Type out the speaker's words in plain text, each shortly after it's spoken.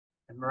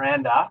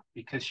Miranda,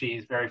 because she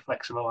is very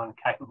flexible and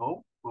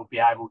capable, will be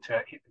able to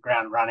hit the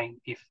ground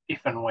running if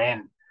and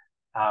when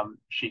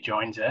she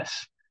joins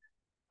us,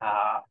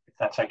 if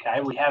that's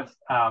okay. We have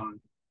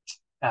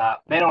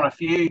met on a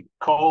few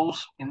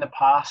calls in the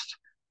past,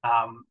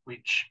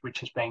 which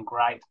has been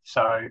great.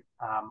 So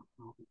I'm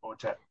looking forward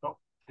to. Oh,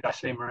 did I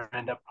see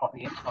Miranda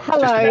popping in?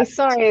 Hello,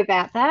 sorry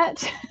about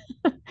that.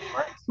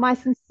 My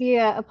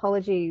sincere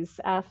apologies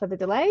for the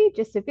delay.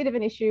 Just a bit of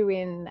an issue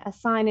in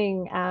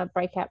assigning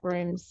breakout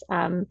rooms,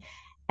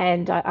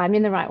 and I'm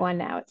in the right one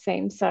now, it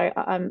seems. So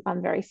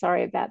I'm very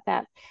sorry about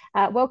that.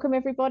 Welcome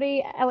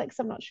everybody. Alex,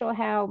 I'm not sure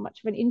how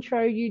much of an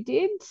intro you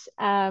did.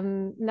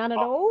 None at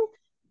all.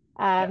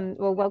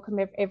 Well, welcome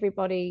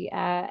everybody,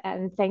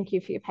 and thank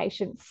you for your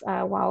patience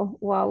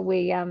while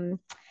we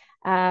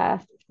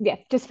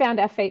just found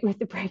our feet with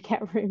the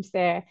breakout rooms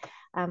there.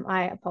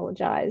 I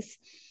apologize.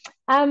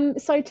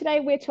 So today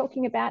we're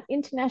talking about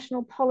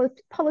international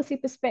policy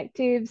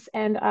perspectives,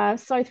 and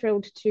so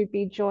thrilled to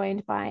be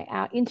joined by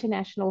our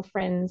international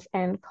friends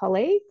and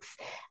colleagues.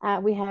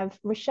 We have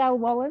Rochelle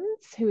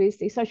Wallens, who is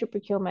the Social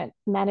Procurement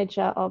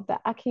Manager of the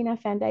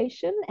Ākina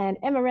Foundation, and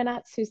Emma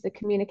Renaerts, who's the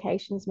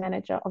Communications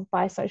Manager of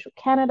Social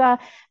Canada,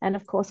 and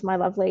of course my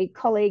lovely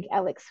colleague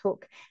Alex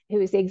Hooke,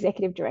 who is the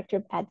Executive Director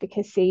of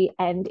Advocacy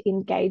and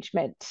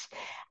Engagement.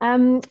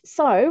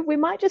 So we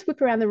might just whip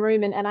around the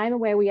room, and I'm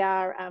aware we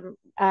are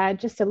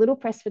just a little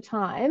pressed for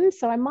time.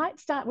 So I might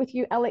start with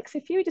you, Alex,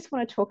 if you just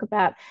want to talk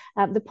about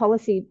the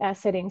policy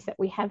settings that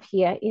we have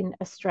here in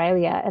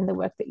Australia and the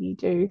work that you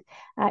do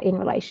in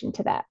relation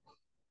to that.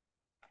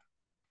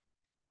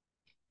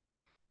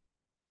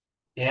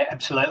 Yeah,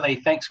 absolutely.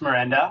 Thanks,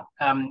 Miranda.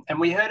 And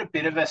we heard a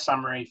bit of a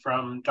summary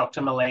from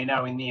Dr.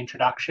 Molino in the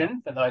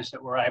introduction for those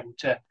that were able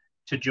to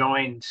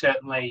join.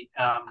 Certainly,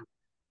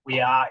 we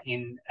are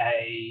in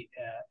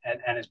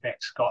and as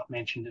Beck Scott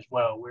mentioned as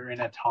well, we're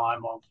in a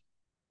time of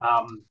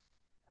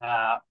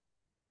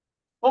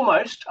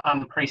almost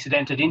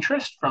unprecedented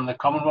interest from the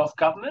Commonwealth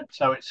Government.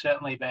 So it's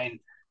certainly been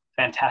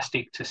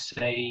fantastic to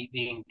see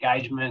the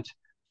engagement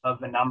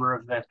of a number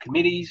of the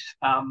committees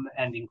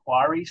and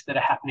inquiries that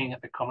are happening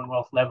at the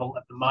Commonwealth level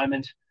at the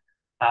moment.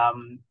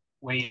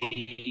 We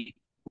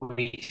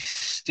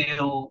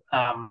still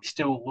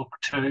look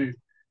to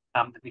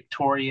the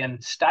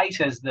Victorian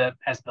state as the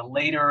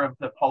leader of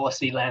the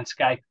policy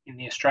landscape in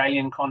the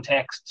Australian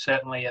context.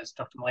 Certainly, as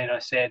Dr. Molino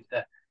said,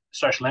 the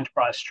social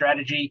enterprise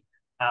strategy,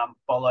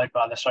 followed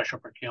by the social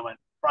procurement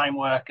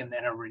framework, and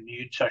then a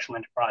renewed social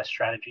enterprise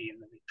strategy in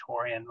the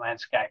Victorian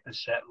landscape has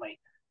certainly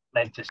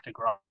led us to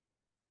grow.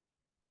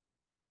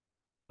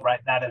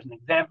 That as an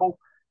example.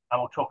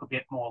 We'll talk a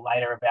bit more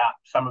later about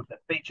some of the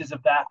features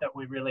of that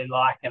we really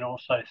like, and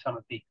also some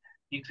of the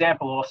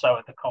example also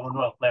at the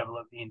Commonwealth level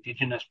of the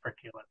Indigenous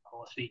procurement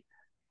policy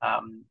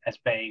as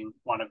being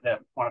one of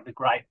the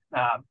great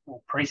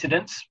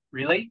precedents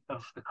really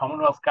of the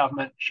Commonwealth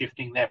government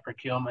shifting their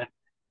procurement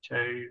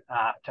to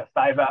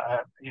favour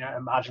a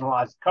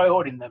marginalised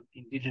cohort in the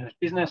Indigenous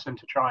business, and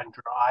to try and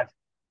drive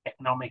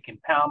economic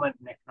empowerment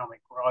and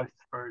economic growth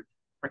through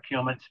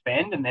procurement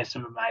spend. And there's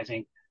some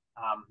amazing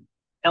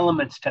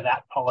elements to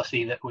that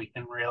policy that we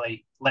can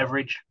really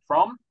leverage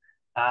from.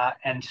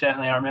 And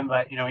certainly I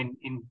remember,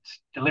 in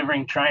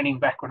delivering training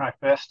back when I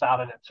first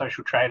started at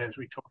Social Traders,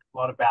 we talked a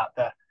lot about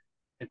the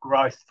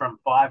growth from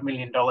 $5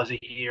 million a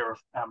year of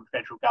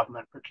federal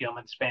government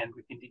procurement spend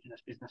with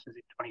Indigenous businesses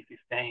in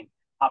 2015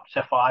 up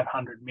to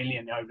 $500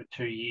 million over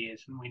 2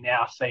 years. And we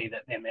now see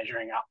that they're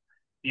measuring up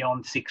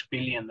beyond $6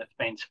 billion that's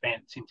been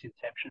spent since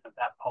inception of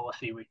that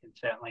policy. We can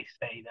certainly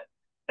see that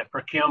the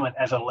procurement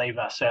as a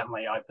lever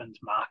certainly opens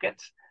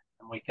markets,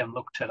 and we can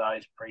look to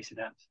those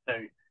precedents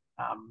to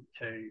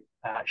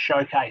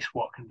showcase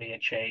what can be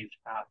achieved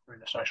through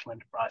the social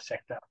enterprise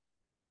sector.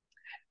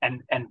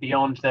 And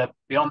beyond that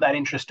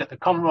interest at the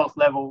Commonwealth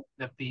level,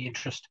 the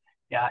interest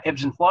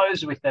ebbs and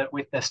flows with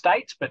the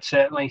states, but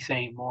certainly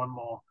seeing more and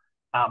more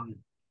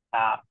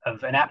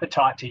of an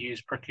appetite to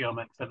use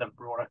procurement for the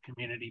broader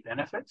community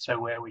benefit. So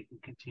where we can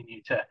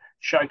continue to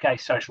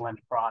showcase social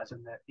enterprise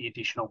and the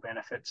additional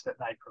benefits that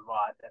they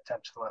provide, that's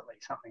absolutely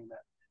something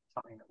that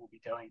we'll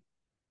be doing.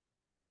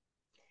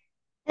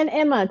 And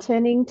Emma,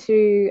 turning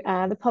to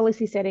the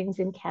policy settings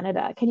in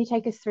Canada, can you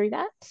take us through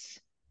that?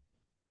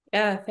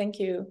 Yeah, thank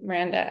you,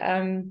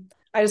 Miranda.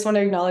 I just want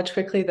to acknowledge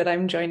quickly that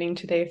I'm joining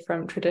today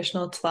from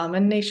traditional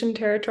Tla'amin Nation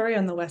territory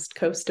on the west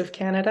coast of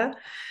Canada.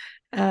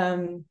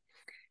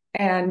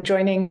 And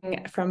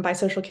joining from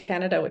Social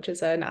Canada, which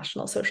is a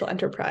national social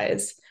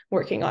enterprise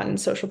working on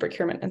social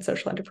procurement and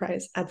social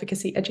enterprise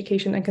advocacy,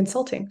 education, and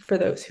consulting, for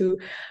those who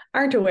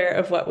aren't aware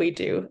of what we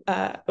do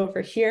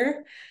over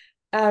here.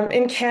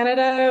 In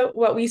Canada,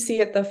 what we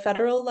see at the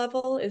federal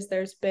level is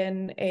there's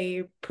been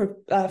a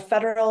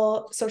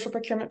federal social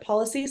procurement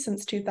policy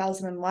since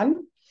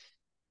 2001.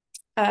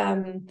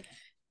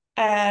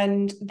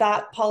 And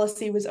that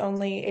policy was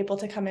only able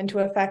to come into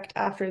effect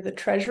after the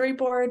Treasury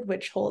Board,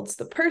 which holds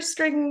the purse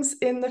strings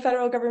in the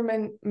federal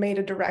government, made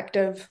a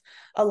directive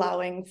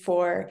allowing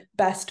for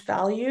best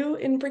value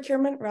in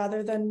procurement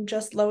rather than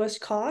just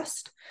lowest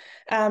cost.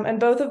 And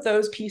both of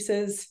those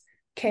pieces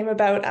came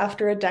about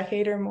after a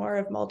decade or more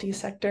of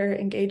multi-sector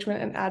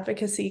engagement and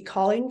advocacy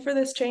calling for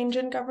this change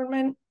in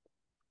government.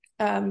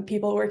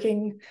 People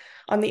working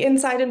on the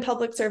inside in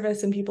public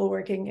service and people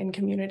working in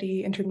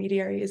community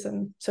intermediaries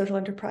and social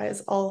enterprise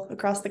all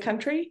across the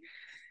country.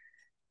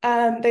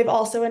 They've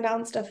also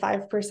announced a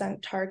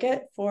 5%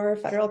 target for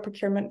federal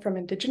procurement from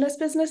Indigenous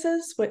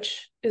businesses,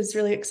 which is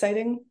really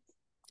exciting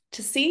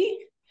to see.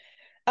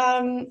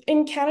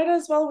 In Canada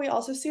as well, we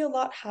also see a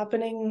lot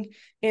happening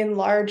in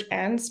large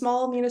and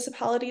small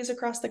municipalities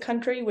across the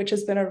country, which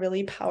has been a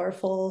really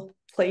powerful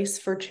place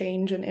for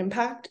change and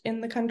impact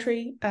in the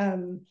country.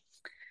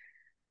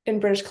 In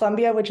British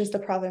Columbia, which is the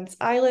province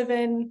I live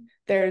in,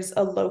 there's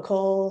a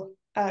local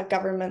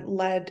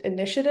government-led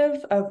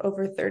initiative of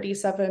over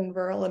 37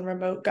 rural and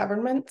remote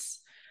governments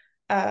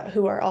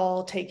who are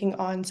all taking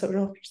on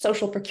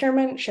social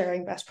procurement,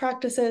 sharing best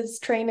practices,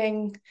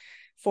 training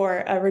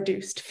for a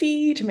reduced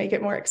fee to make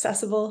it more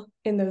accessible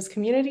in those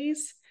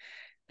communities.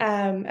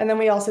 And then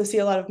we also see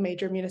a lot of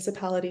major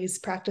municipalities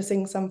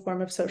practicing some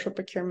form of social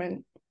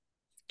procurement: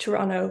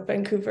 Toronto,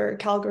 Vancouver,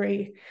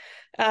 Calgary.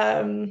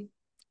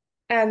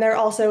 And they're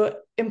also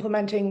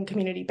implementing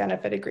community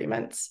benefit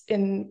agreements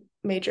in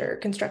major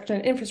construction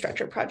and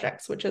infrastructure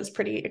projects, which is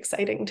pretty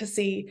exciting to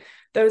see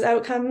those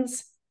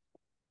outcomes.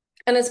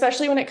 And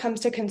especially when it comes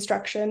to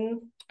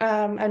construction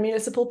and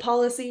municipal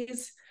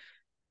policies,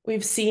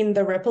 we've seen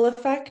the ripple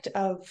effect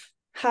of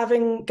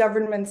having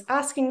governments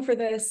asking for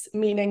this,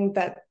 meaning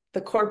that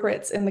the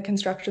corporates in the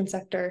construction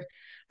sector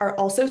are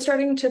also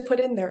starting to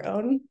put in their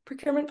own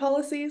procurement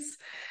policies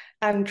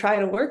and try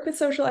to work with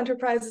social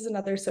enterprises and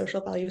other social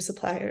value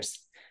suppliers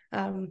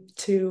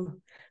to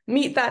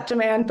meet that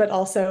demand, but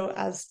also,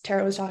 as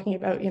Tara was talking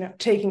about,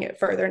 taking it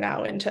further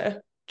now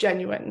into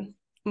genuine,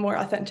 more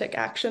authentic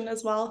action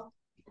as well.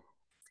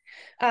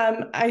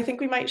 I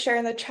think we might share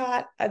in the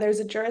chat, there's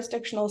a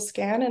jurisdictional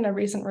scan in a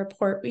recent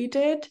report we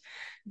did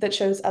that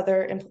shows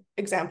other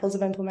examples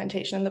of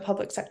implementation in the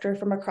public sector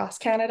from across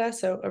Canada.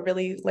 So a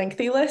really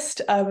lengthy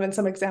list and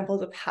some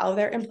examples of how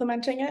they're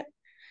implementing it.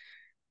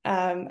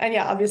 And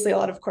yeah, obviously a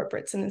lot of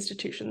corporates and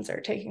institutions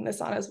are taking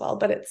this on as well,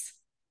 but it's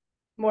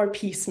more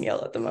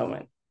piecemeal at the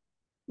moment.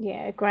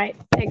 Yeah, great.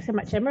 Thanks so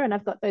much, Emma. And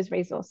I've got those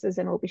resources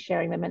and we'll be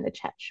sharing them in the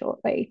chat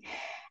shortly.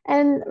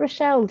 And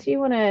Rochelle, do you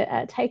want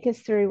to take us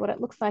through what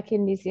it looks like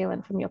in New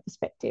Zealand from your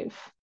perspective?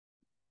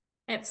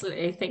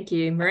 Absolutely. Thank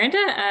you,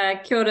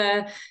 Miranda. Kia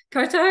ora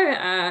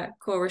koutou,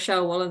 ko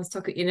Rochelle Wallens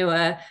toku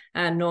inua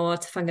no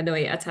te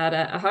whanganui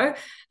atara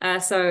aho.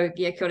 So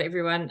yeah, kia ora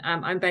everyone.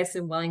 I'm based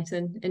in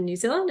Wellington in New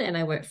Zealand and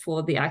I work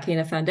for the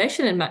Ākina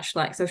Foundation, and much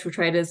like Social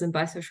Traders and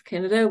By Social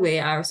Canada, we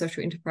are a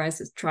social enterprise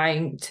that's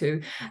trying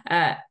to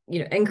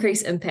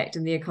increase impact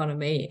in the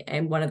economy,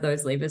 and one of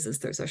those levers is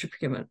through social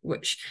procurement,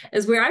 which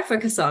is where I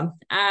focus on.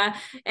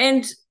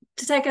 And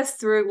to take us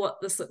through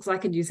what this looks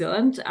like in New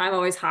Zealand, I'm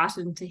always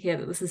heartened to hear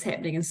that this is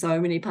happening in so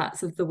many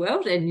parts of the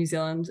world, and New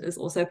Zealand is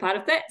also part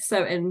of that.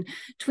 So in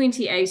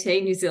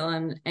 2018, New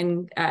Zealand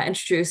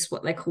introduced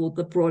what they call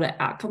the Broader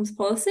Outcomes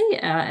Policy,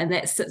 and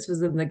that sits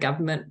within the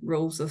government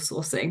rules of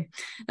sourcing.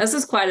 This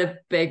is quite a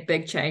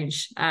big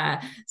change.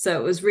 So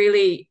it was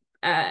really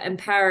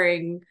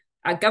empowering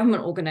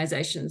government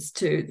organisations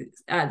to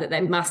that they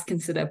must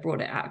consider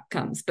broader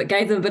outcomes, but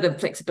gave them a bit of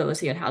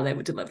flexibility on how they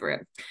would deliver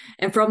it.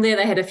 And from there,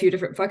 they had a few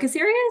different focus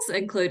areas,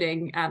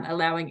 including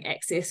allowing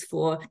access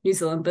for New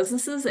Zealand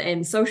businesses,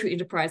 and social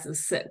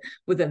enterprises sit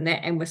within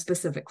that and were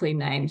specifically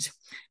named.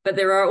 But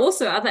there are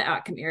also other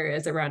outcome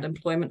areas around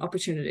employment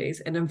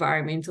opportunities and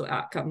environmental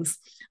outcomes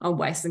on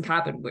waste and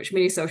carbon, which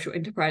many social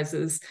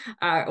enterprises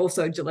are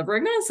also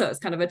delivering on. So it's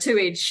kind of a two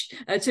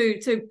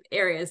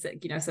areas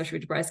that social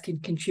enterprise can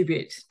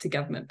contribute to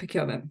government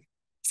procurement.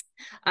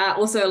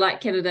 Also, like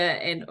Canada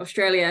and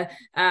Australia,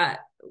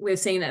 we've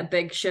seen a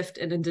big shift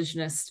in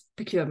Indigenous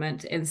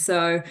procurement. And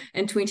so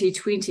in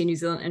 2020, New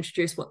Zealand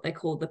introduced what they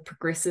call the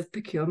Progressive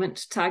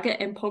Procurement Target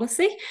and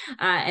Policy.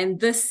 And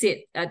this set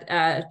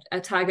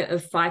a target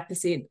of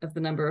 5% of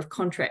the number of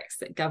contracts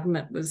that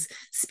government was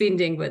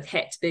spending with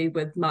had to be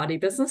with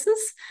Māori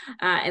businesses.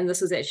 And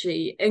this was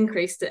actually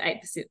increased to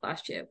 8%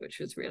 last year, which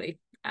was really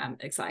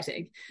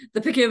exciting.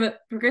 The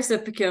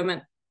Progressive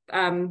Procurement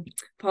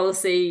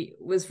policy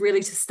was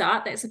really to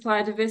start that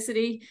supplier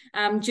diversity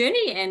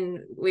journey, and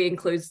we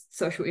include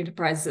social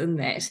enterprises in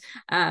that.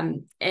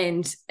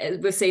 And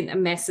we've seen a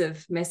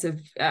massive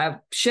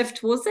shift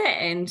towards that,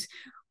 and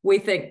we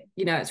think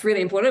it's really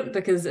important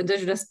because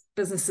Indigenous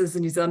businesses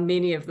in New Zealand,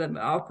 many of them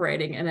are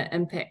operating in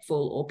an impactful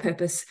or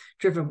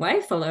purpose-driven way,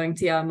 following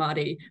Te Ao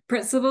Māori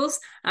principles,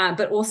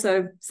 but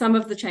also some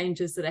of the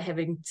changes that are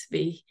having to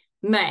be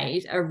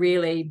made are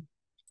really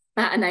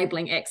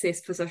enabling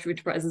access for social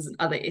enterprises and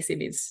other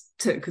SMEs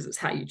too, because it's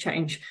how you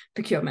change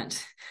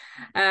procurement.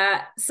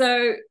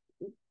 So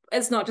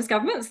it's not just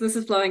governments. This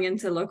is flowing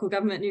into local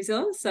government New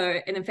Zealand. So,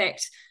 and in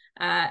fact,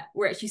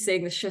 we're actually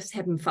seeing the shifts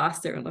happen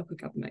faster in local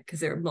government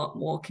because they're a lot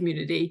more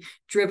community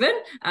driven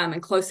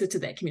and closer to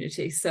that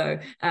community. So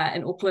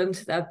in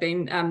Auckland,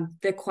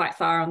 they're quite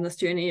far on this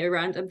journey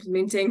around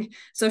implementing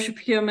social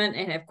procurement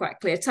and have quite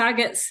clear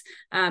targets.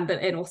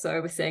 And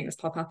also we're seeing this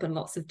pop up in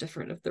lots of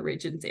different of the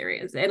region's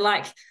areas. And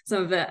like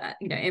some of the,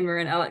 Emma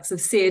and Alex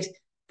have said,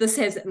 this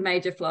has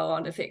major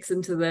flow-on effects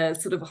into the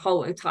sort of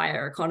whole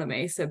entire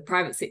economy. So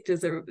private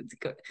sectors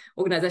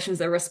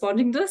organizations are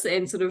responding to this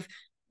and sort of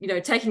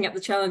taking up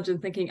the challenge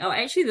and thinking, oh,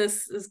 actually,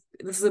 this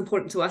is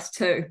important to us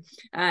too.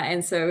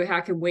 And so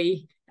how can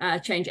we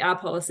change our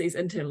policies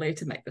internally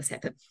to make this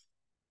happen?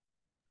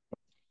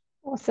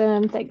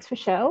 Awesome. Thanks,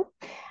 Rochelle.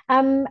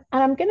 And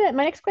my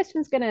next question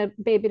is going to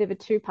be a bit of a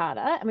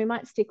two-parter, and we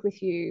might stick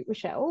with you,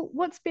 Rochelle.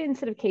 What's been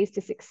sort of keys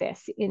to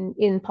success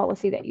in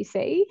policy that you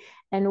see,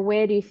 and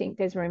where do you think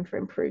there's room for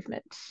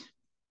improvement?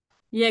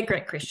 Yeah,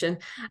 great question.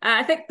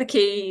 I think the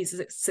key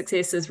to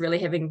success is really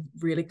having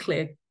really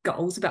clear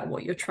goals about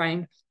what you're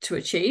trying to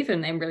achieve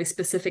and really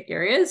specific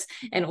areas,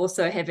 and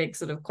also having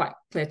sort of quite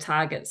clear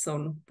targets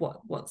on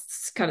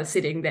what's kind of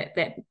setting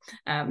that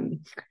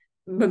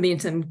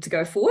momentum to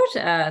go forward.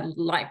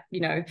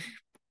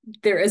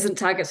 There isn't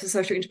targets for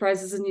social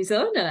enterprises in New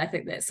Zealand, and I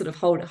think that's sort of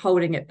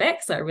holding it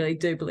back. So I really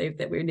do believe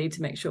that we need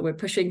to make sure we're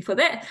pushing for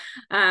that.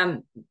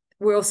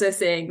 We're also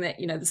seeing that,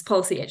 this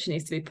policy actually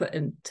needs to be put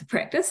into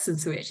practice. And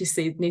so we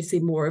actually need to see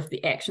more of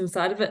the action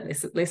side of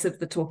it, less of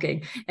the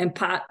talking. And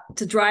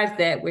to drive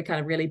that, we kind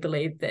of really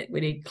believe that we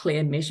need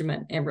clear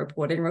measurement and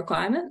reporting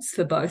requirements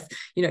for both,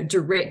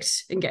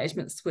 direct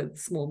engagements with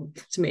small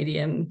to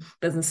medium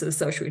businesses,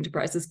 social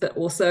enterprises, but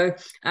also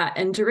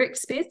indirect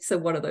spends. So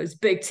what are those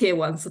big tier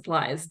one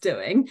suppliers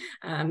doing,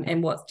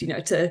 and what's,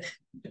 to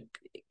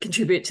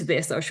contribute to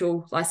their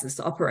social license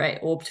to operate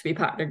or to be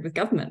partnered with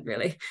government,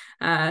 really.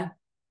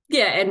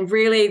 And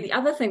really the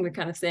other thing we're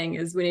kind of seeing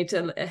is we need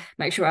to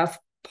make sure our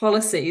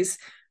policies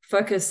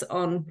focus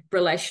on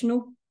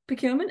relational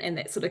procurement and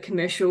that sort of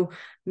commercial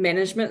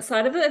management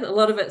side of it. A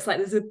lot of it's like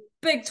there's a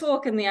big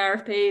talk in the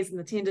RFPs and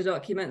the tender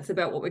documents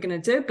about what we're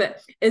going to do, but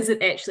is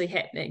it actually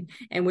happening?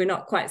 And we're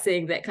not quite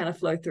seeing that kind of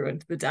flow through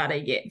into the data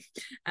yet.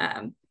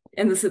 And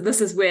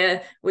this is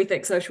where we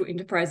think social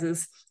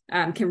enterprises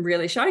can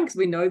really shine, because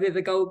we know they're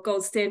the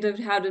gold standard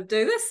how to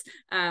do this,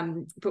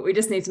 but we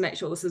just need to make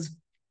sure this is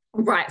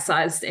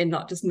right-sized and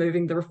not just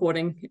moving the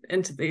reporting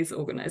into these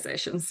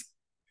organisations.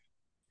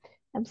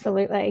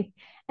 Absolutely.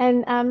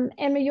 And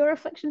Emma, your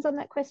reflections on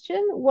that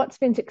question, what's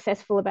been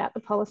successful about the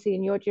policy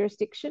in your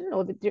jurisdiction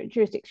or the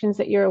jurisdictions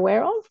that you're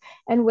aware of,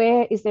 and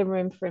where is there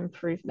room for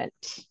improvement?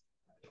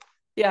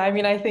 Yeah, I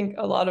mean, I think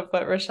a lot of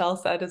what Rochelle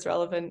said is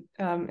relevant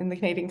in the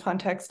Canadian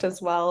context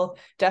as well.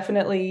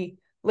 Definitely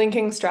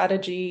linking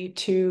strategy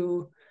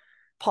to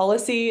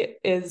policy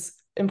is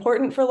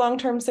important for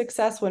long-term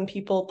success. When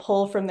people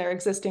pull from their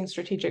existing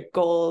strategic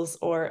goals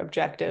or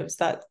objectives,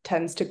 that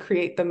tends to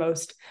create the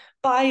most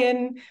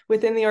buy-in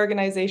within the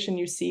organization.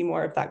 You see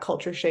more of that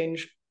culture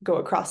change go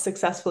across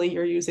successfully.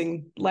 You're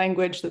using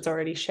language that's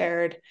already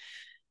shared,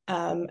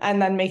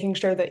 and then making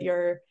sure that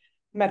your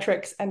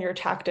metrics and your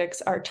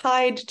tactics are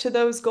tied to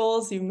those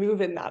goals. You move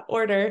in that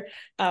order,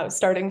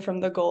 starting from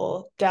the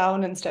goal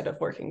down instead of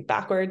working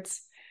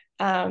backwards.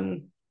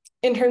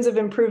 In terms of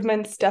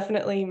improvements,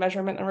 definitely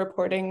measurement and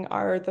reporting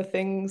are the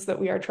things that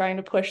we are trying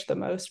to push the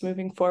most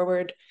moving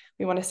forward.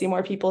 We want to see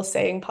more people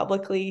saying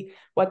publicly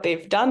what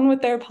they've done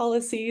with their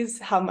policies,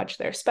 how much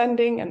they're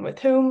spending and with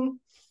whom.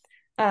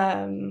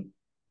 And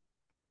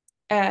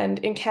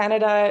in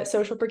Canada,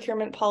 social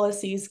procurement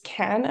policies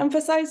can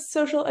emphasize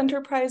social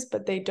enterprise,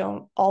 but they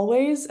don't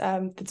always.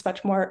 It's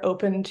much more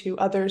open to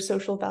other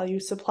social value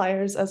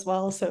suppliers as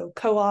well. So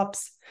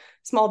co-ops,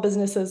 small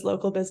businesses,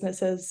 local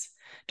businesses,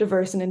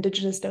 diverse and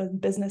Indigenous owned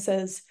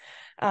businesses.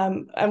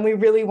 And we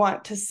really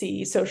want to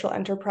see social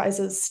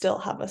enterprises still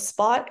have a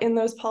spot in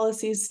those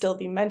policies, still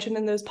be mentioned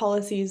in those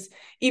policies,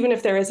 even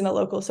if there isn't a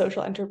local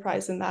social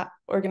enterprise in that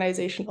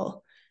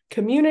organizational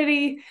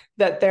community,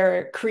 that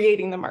they're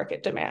creating the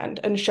market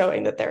demand and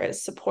showing that there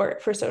is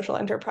support for social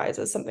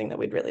enterprises, something that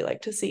we'd really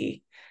like to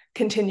see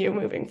continue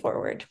moving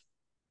forward.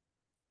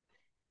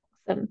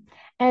 Awesome.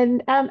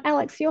 And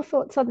Alex, your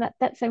thoughts on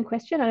that same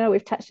question? I know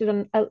we've touched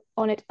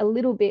on it a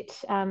little bit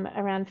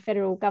around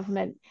federal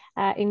government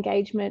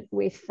engagement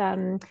with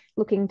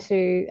looking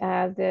to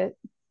the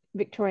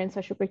Victorian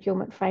Social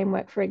Procurement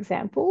Framework, for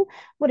example.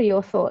 What are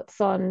your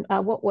thoughts on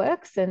what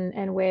works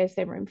and where's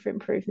there room for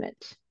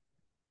improvement?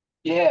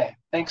 Yeah,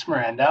 thanks,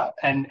 Miranda,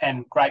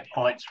 and great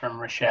points from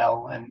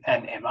Rochelle and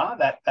Emma.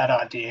 That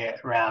idea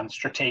around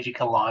strategic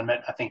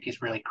alignment, I think,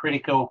 is really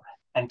critical,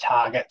 and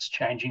targets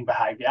changing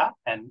behaviour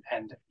and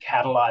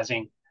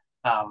catalysing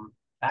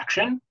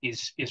action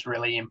is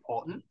really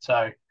important.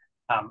 So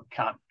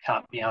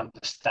can't be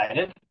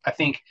understated. I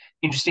think,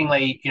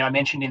 interestingly, I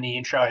mentioned in the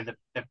intro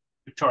the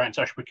Victorian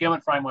Social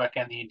Procurement Framework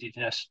and the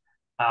Indigenous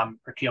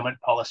procurement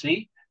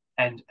policy,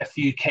 and a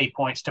few key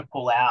points to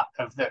pull out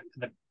of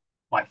the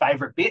my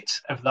favourite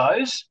bits of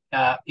those.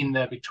 In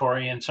the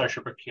Victorian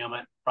social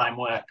procurement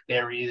framework,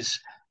 there is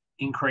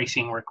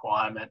increasing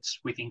requirements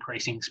with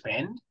increasing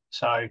spend.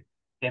 So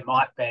there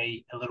might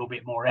be a little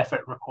bit more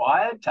effort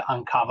required to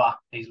uncover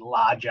these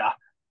larger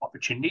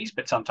opportunities,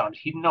 but sometimes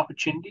hidden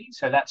opportunities.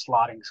 So that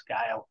sliding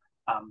scale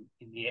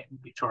in the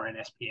Victorian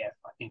SPF,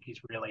 I think, is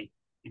really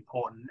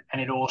important.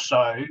 And it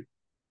also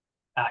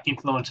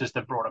influences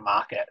the broader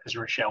market. As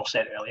Rochelle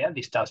said earlier,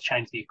 this does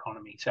change the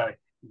economy. So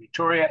in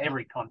Victoria,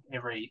 every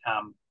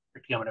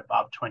procurement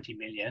above 20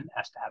 million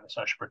has to have a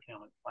social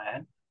procurement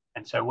plan.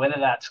 And so whether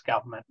that's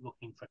government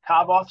looking for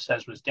carve-offs,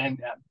 as was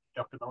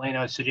Dr.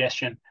 Molino's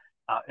suggestion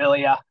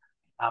earlier,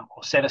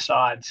 or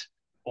set-asides,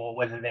 or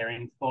whether they're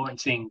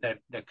influencing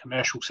the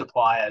commercial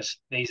suppliers,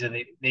 these are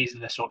the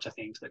sorts of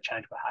things that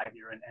change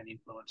behaviour and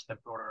influence the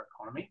broader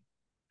economy.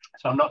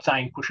 So I'm not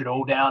saying push it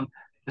all down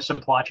the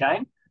supply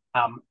chain,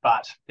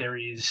 but it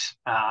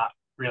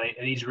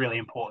is really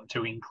important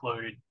to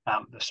include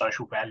the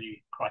social value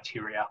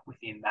criteria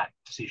within that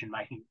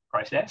decision-making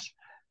process.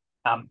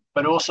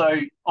 But also,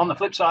 on the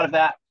flip side of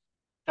that,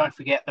 don't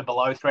forget the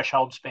below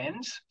threshold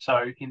spends.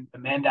 So in the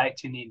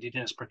mandates in the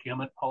Indigenous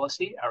procurement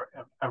policy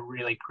are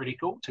really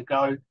critical to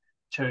go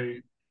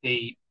to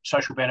the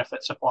social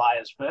benefit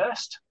suppliers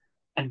first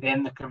and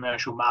then the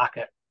commercial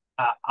market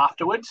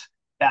afterwards.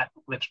 That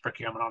flips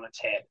procurement on its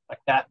head. Like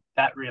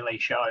that really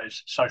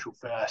shows social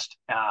first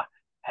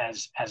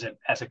as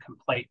a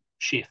complete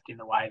shift in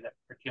the way that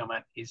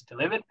procurement is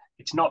delivered.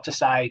 It's not to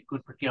say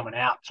good procurement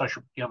out,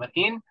 social procurement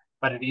in,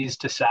 but it is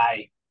to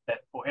say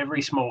that for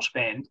every small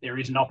spend, there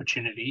is an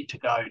opportunity to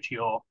go to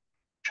your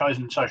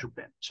chosen social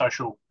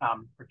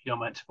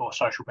procurement or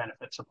social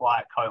benefit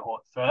supplier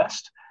cohort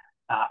first,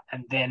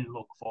 and then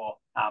look for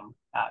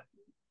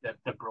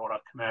the broader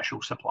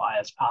commercial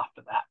suppliers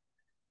after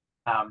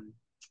that.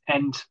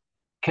 And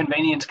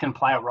convenience can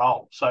play a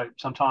role. So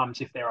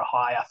sometimes if there are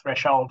higher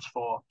thresholds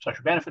for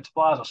social benefit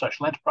suppliers or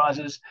social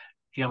enterprises,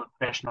 procurement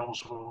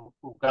professionals will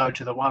go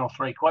to the 1 or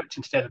 3 quotes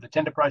instead of the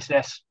tender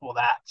process for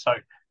that. So,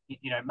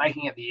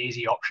 making it the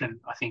easy option,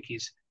 I think,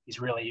 is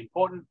really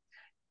important.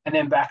 And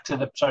then back to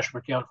the social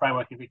procurement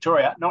framework in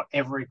Victoria, not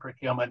every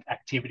procurement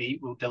activity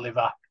will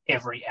deliver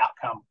every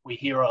outcome. We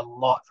hear a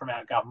lot from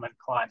our government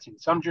clients in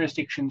some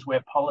jurisdictions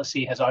where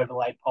policy has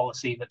overlaid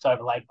policy that's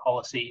overlaid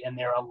policy, and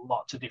there are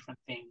lots of different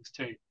things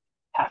to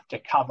have to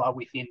cover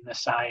within the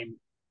same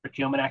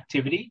procurement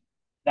activity.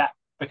 That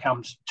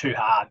becomes too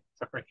hard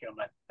for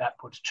procurement. That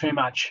puts too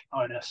much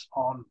onus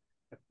on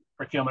the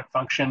procurement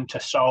function to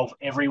solve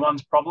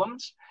everyone's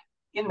problems.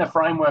 In the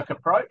framework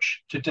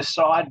approach, to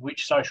decide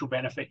which social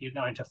benefit you're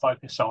going to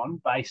focus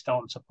on based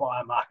on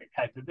supplier market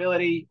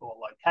capability or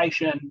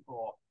location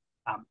or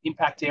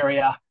impact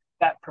area,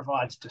 that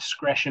provides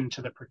discretion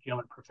to the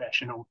procurement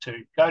professional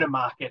to go to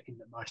market in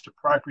the most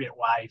appropriate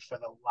way for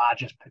the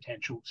largest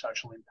potential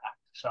social impact.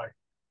 So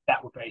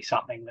that would be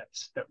something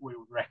that we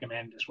would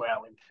recommend as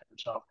well in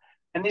terms of,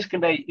 and this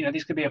can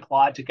be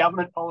applied to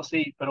government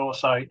policy, but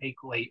also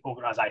equally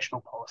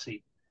organisational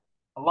policy.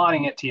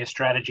 Aligning it to your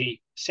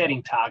strategy,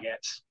 setting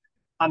targets,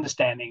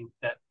 understanding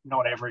that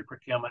not every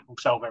procurement will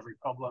solve every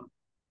problem,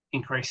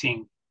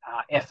 increasing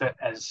effort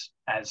as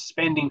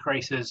spend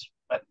increases,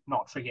 but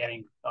not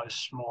forgetting those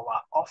smaller,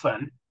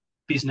 often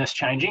business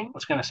changing. I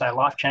was going to say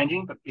life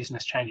changing, but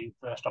business changing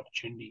first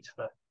opportunities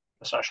for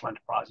social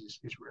enterprises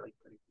is really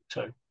critical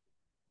too.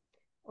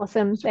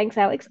 Awesome. Thanks,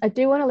 Alex. I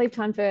do want to leave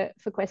time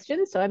for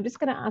questions, so I'm just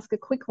going to ask a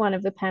quick one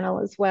of the panel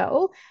as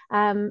well.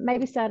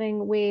 Maybe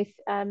starting with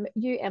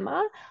you,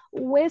 Emma.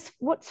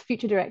 What's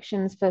future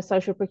directions for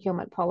social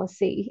procurement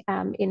policy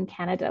in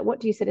Canada? What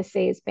do you sort of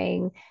see as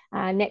being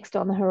next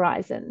on the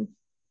horizon?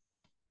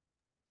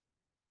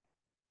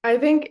 I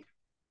think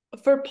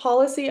for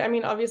policy,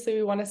 obviously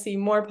we want to see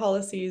more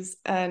policies,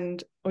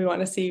 and we want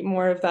to see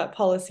more of that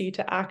policy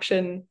to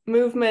action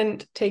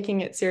movement,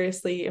 taking it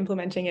seriously,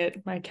 implementing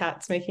it. My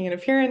cat's making an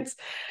appearance.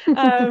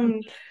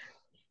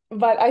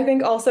 But I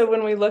think also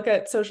when we look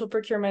at social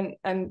procurement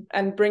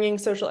and bringing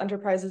social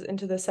enterprises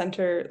into the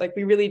center, like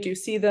we really do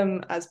see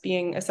them as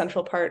being a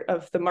central part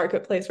of the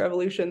marketplace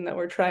revolution that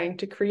we're trying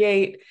to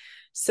create.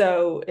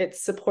 So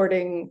it's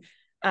supporting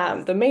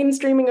the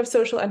mainstreaming of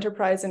social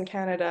enterprise in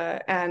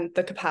Canada and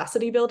the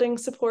capacity building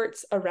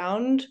supports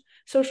around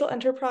social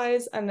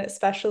enterprise. And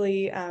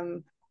especially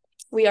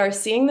we are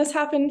seeing this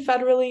happen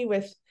federally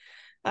with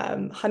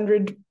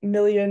 $100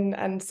 million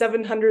and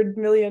 $700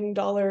 million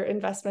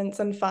investments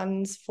and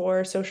funds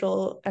for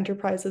social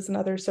enterprises and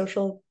other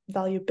social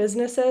value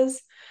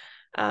businesses.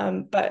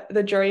 But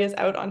the jury is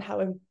out on how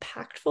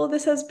impactful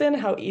this has been,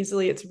 how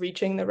easily it's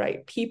reaching the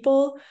right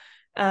people.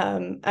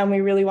 And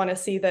we really want to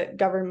see that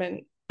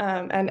government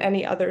and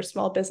any other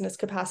small business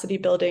capacity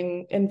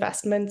building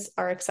investments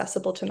are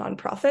accessible to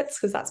nonprofits,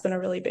 because that's been a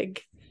really big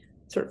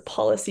sort of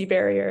policy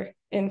barrier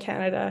in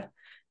Canada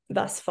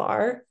thus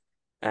far.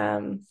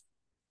 So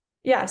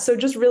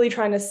just really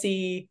trying to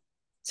see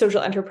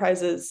social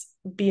enterprises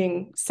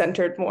being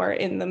centered more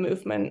in the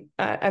movement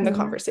and the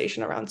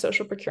conversation around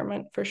social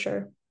procurement for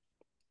sure.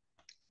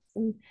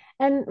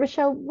 And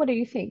Rochelle, what do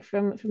you think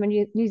from a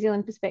New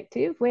Zealand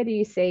perspective? Where do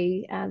you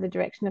see the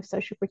direction of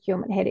social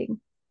procurement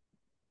heading?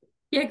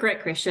 Yeah,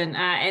 great question.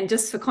 And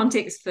just for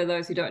context, for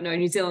those who don't know,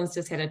 New Zealand's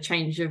just had a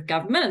change of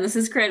government, and this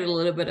has created a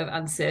little bit of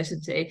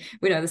uncertainty.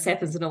 We know this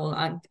happens in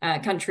all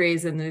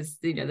countries, and there's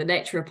the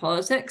nature of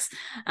politics,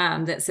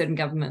 that certain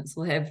governments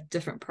will have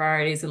different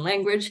priorities and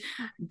language.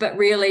 But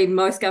really,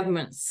 most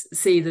governments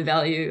see the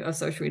value of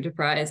social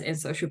enterprise and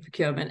social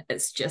procurement.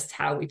 It's just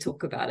how we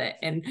talk about it.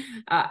 And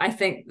I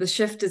think the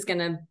shift is going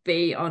to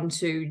be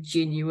onto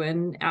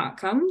genuine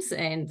outcomes,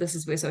 and this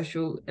is where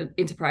social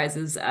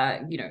enterprises,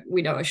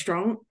 we know are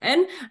strong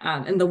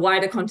in the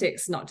wider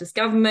context, not just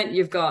government.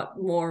 You've got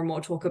more and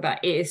more talk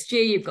about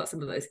ESG. You've got some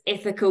of those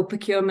ethical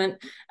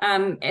procurement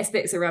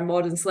aspects around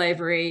modern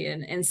slavery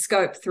and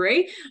scope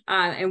 3.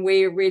 And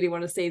we really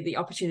want to see the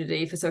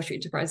opportunity for social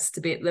enterprises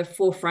to be at the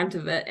forefront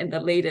of it, and the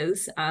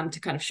leaders to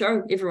kind of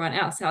show everyone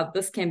else how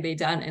this can be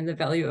done, and the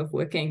value of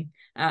working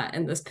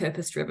in this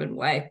purpose-driven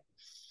way.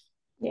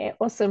 Yeah,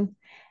 awesome.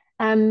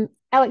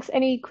 Alex,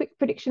 any quick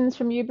predictions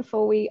from you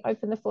before we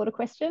open the floor to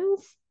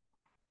questions?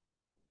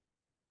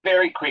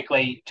 Very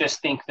quickly,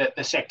 just think that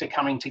the sector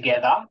coming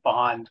together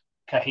behind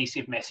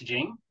cohesive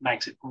messaging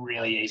makes it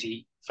really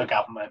easy for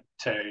government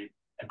to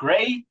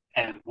agree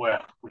and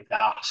work with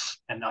us.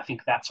 And I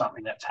think that's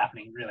something that's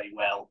happening really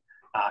well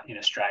in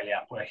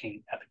Australia,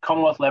 working at the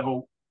Commonwealth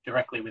level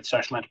directly with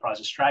Social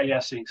Enterprise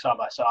Australia, sitting side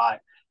by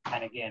side,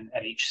 and again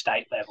at each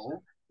state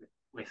level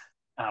with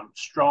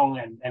strong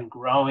and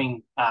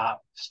growing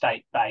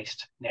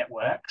state-based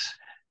networks.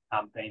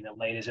 Being the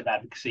leaders of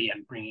advocacy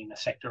and bringing the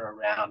sector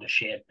around a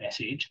shared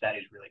message, that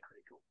is really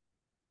critical.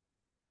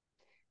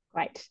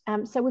 Great.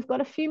 So we've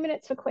got a few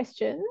minutes for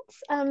questions.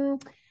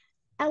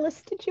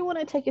 Alice, did you want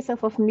to take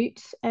yourself off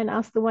mute and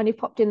ask the one you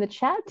popped in the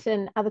chat,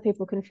 and other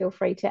people can feel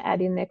free to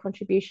add in their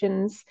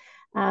contributions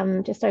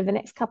just over the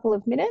next couple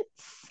of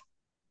minutes?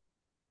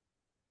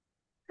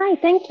 Hi,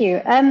 thank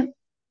you.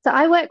 So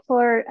I work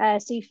for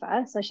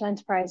SEFA, Social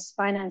Enterprise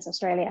Finance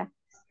Australia.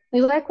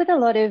 We work with a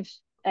lot of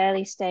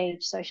early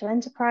stage social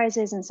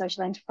enterprises and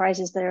social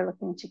enterprises that are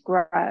looking to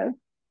grow.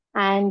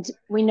 And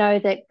we know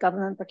that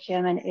government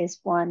procurement is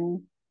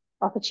one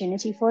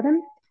opportunity for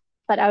them.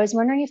 But I was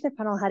wondering if the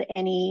panel had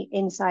any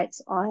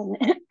insights on,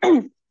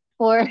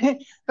 for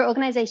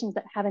organizations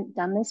that haven't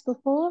done this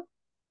before,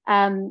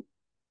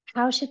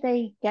 how should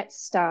they get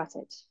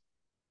started?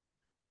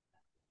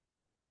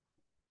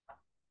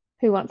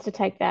 Who wants to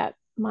take that?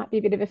 Might be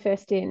a bit of a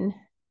first in,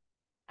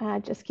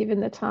 just given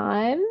the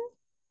time.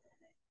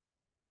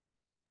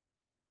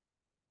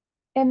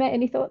 Emma,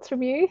 any thoughts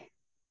from you?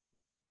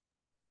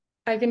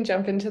 I can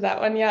jump into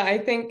that one. Yeah, I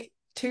think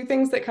two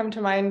things that come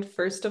to mind,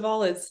 first of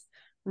all, is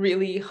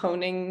really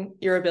honing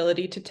your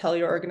ability to tell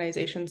your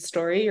organization's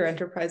story, your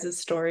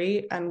enterprise's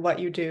story, and what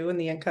you do, and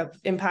the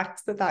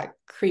impacts that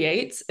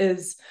creates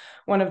is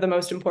one of the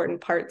most important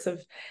parts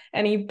of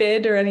any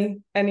bid or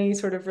any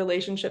sort of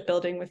relationship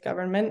building with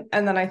government.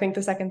 And then I think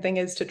the second thing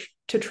is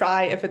to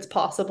try, if it's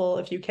possible,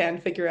 if you can,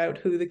 figure out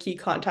who the key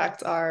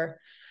contacts are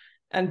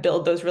and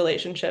build those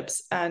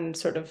relationships and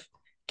sort of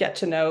get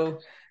to know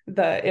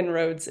the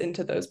inroads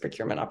into those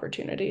procurement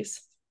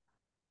opportunities.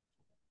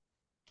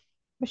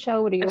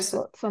 Michelle, what are your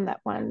thoughts on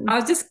that one? I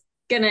was just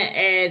going to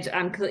add,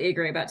 I completely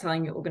agree about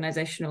telling your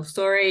organizational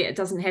story. It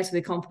doesn't have to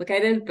be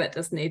complicated, but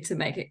does need to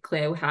make it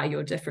clear how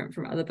you're different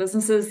from other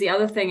businesses. The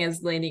other thing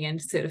is leaning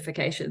into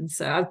certification.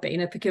 So I've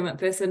been a procurement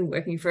person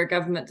working for a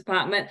government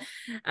department.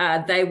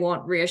 They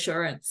want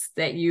reassurance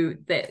that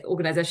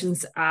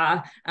organizations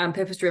are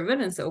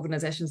purpose-driven. And so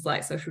organizations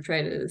like Social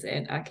Traders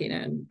and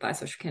Ākina and by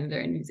Social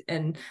Canada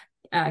and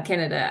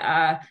Canada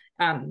are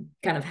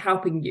kind of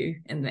helping you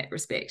in that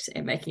respect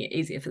and making it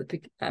easier for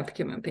the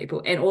procurement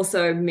people. And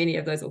also many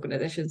of those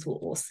organizations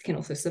can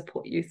also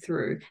support you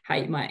through how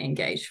you might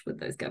engage with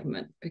those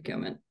government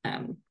procurement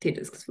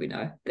tenders, because we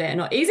know they're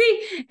not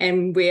easy,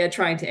 and we are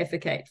trying to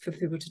advocate for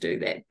people to do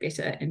that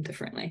better and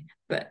differently.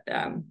 But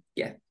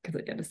yeah,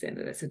 completely understand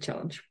that that's a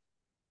challenge.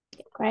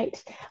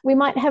 Great.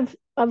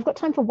 I've got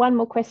time for one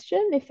more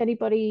question. If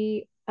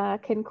anybody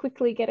can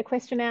quickly get a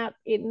question out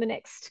in the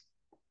next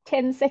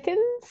 10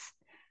 seconds.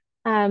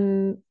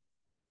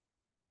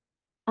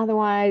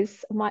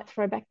 Otherwise, I might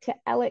throw back to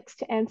Alex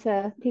to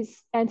answer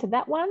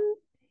that one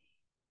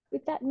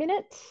with that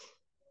minute,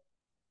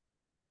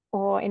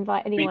 or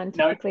invite anyone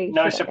to quickly.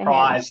 No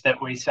surprise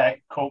that we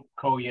say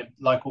call your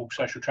local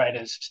social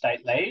traders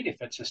state lead. If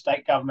it's a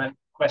state government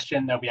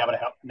question, they'll be able to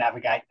help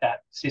navigate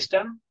that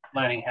system.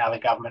 Learning how the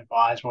government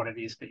buys what it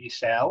is that you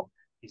sell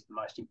is the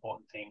most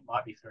important thing. It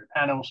might be through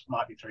panels,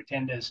 might be through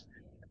tenders,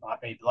 it might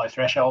be below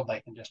threshold.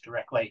 They can just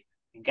directly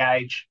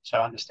engage. So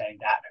understanding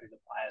that, who the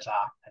players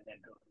are, and then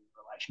building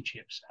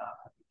relationships,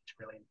 I think it's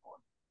really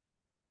important.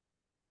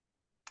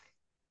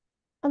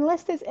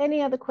 Unless there's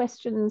any other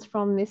questions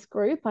from this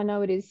group, I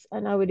know it is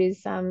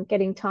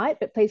getting tight,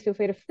 but please feel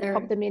free to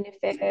pop them in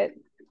if they're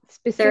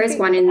specific. There is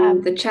one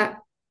in the chat,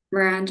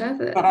 Miranda,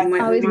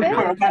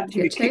 that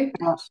is there?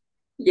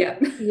 Yeah.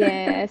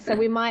 Yeah, so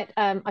we might,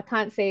 I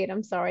can't see it,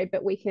 I'm sorry,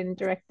 but we can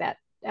direct that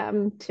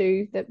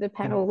to the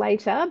panel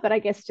later, but I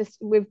guess just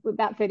we've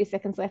about 30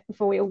 seconds left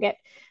before we all get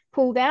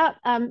pulled out.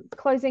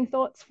 Closing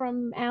thoughts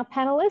from our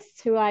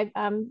panelists, who I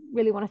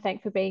really want to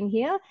thank for being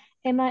here.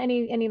 Emma,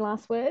 any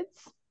last words?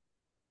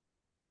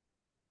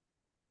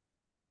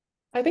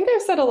 I think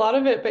I've said a lot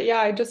of it, but yeah,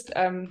 I just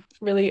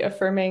really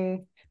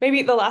affirming.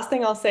 Maybe the last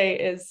thing I'll say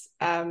is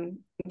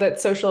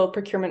that social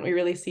procurement we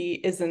really see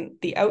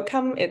isn't the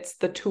outcome, it's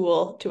the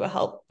tool to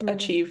help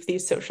achieve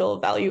these social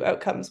value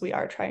outcomes we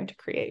are trying to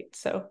create.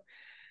 So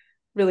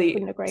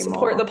really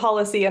support the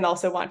policy and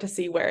also want to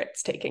see where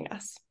it's taking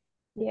us.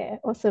 Yeah,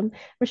 awesome.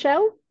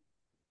 Rochelle?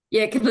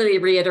 Yeah, completely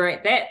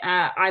reiterate that.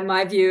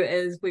 My view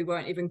is we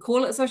won't even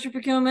call it social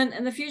procurement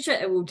in the future.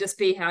 It will just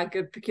be how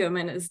good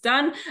procurement is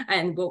done.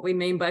 And what we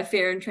mean by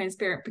fair and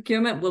transparent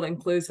procurement will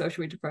include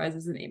social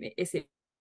enterprises and SMEs.